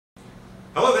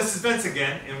Hello, this is Vince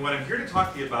again, and what I'm here to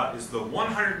talk to you about is the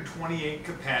 128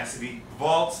 capacity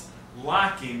Vaultz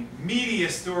Locking Media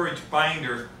Storage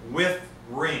Binder with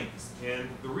rings. And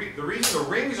the reason the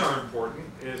rings are important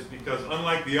is because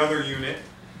unlike the other unit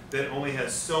that only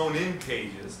has sewn-in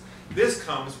pages, this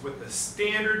comes with a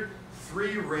standard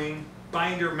 3-ring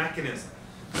binder mechanism.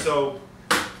 So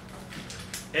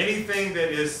anything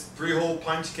that is 3-hole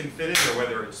punch can fit in there,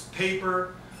 whether it's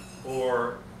paper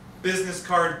or business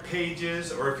card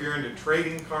pages, or if you're into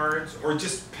trading cards, or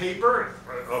just paper,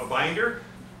 a binder.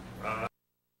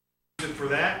 For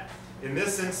that, in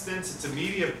this instance, it's a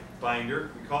media binder.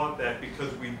 We call it that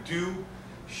because we do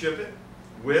ship it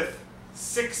with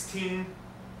 16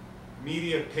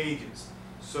 media pages.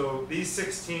 So these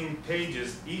 16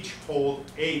 pages each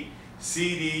hold 8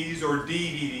 CDs or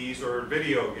DVDs or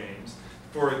video games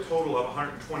for a total of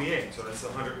 128, so that's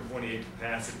 128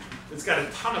 capacity. It's got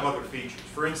a ton of other features.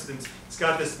 For instance, it's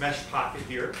got this mesh pocket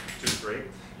here, which is great.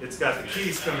 It's got the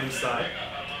keys come inside.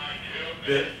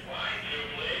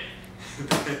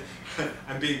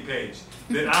 I'm being paged.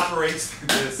 That operates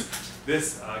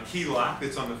this key lock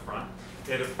that's on the front.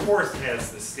 It of course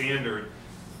has the standard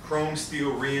chrome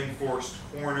steel reinforced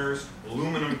corners,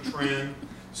 aluminum trim,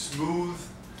 smooth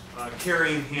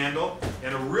carrying handle,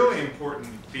 and a really important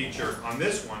feature on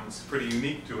this one, it's pretty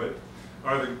unique to it,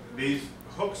 are these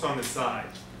hooks on the side.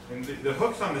 And the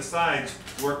hooks on the sides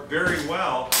work very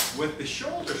well with the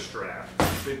shoulder strap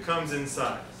that comes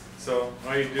inside. So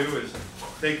all you do is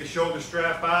take the shoulder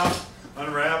strap out,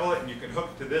 unravel it, and you can hook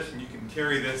it to this, and you can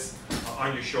carry this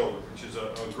on your shoulder, which is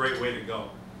a great way to go.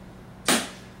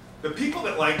 The people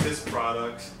that like this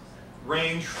product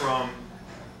range from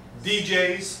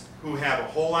DJs who have a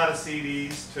whole lot of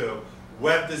CDs to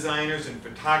web designers and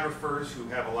photographers who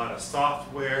have a lot of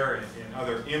software and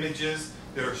other images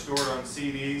that are stored on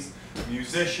CDs,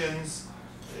 musicians,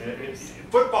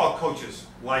 football coaches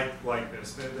like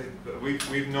this.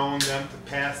 We've known them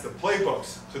to pass the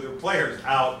playbooks to their players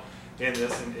out in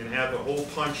this and have the whole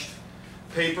punched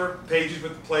paper, pages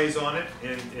with the plays on it,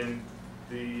 and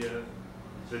the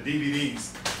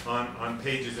DVDs on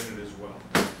pages in it as well.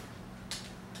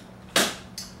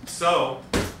 So,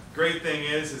 great thing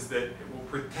is that it will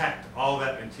protect all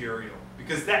that material,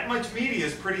 because that much media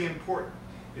is pretty important.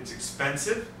 It's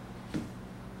expensive,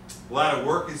 a lot of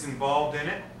work is involved in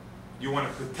it. You want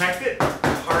to protect it, the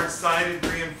hard-sided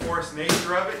reinforced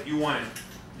nature of it. You want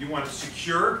it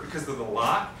secure because of the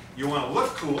lock. You want to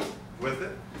look cool with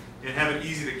it and have it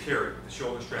easy to carry with the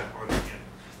shoulder strap or the end.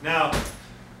 Now,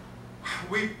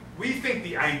 we think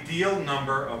the ideal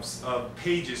number of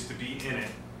pages to be in it,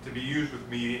 to be used with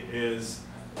media, is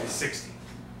 60,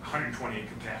 128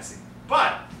 capacity.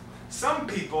 But some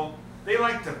people, they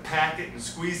like to pack it and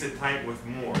squeeze it tight with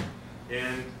more.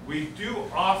 And we do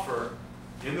offer,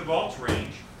 in the Vaultz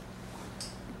range,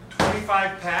 a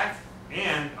 25 pack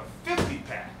and a 50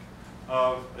 pack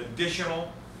of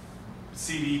additional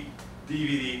CD,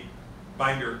 DVD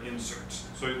binder inserts.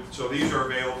 So these are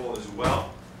available as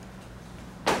well.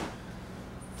 And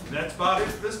that's about it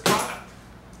for this product.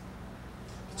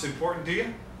 It's important to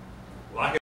you?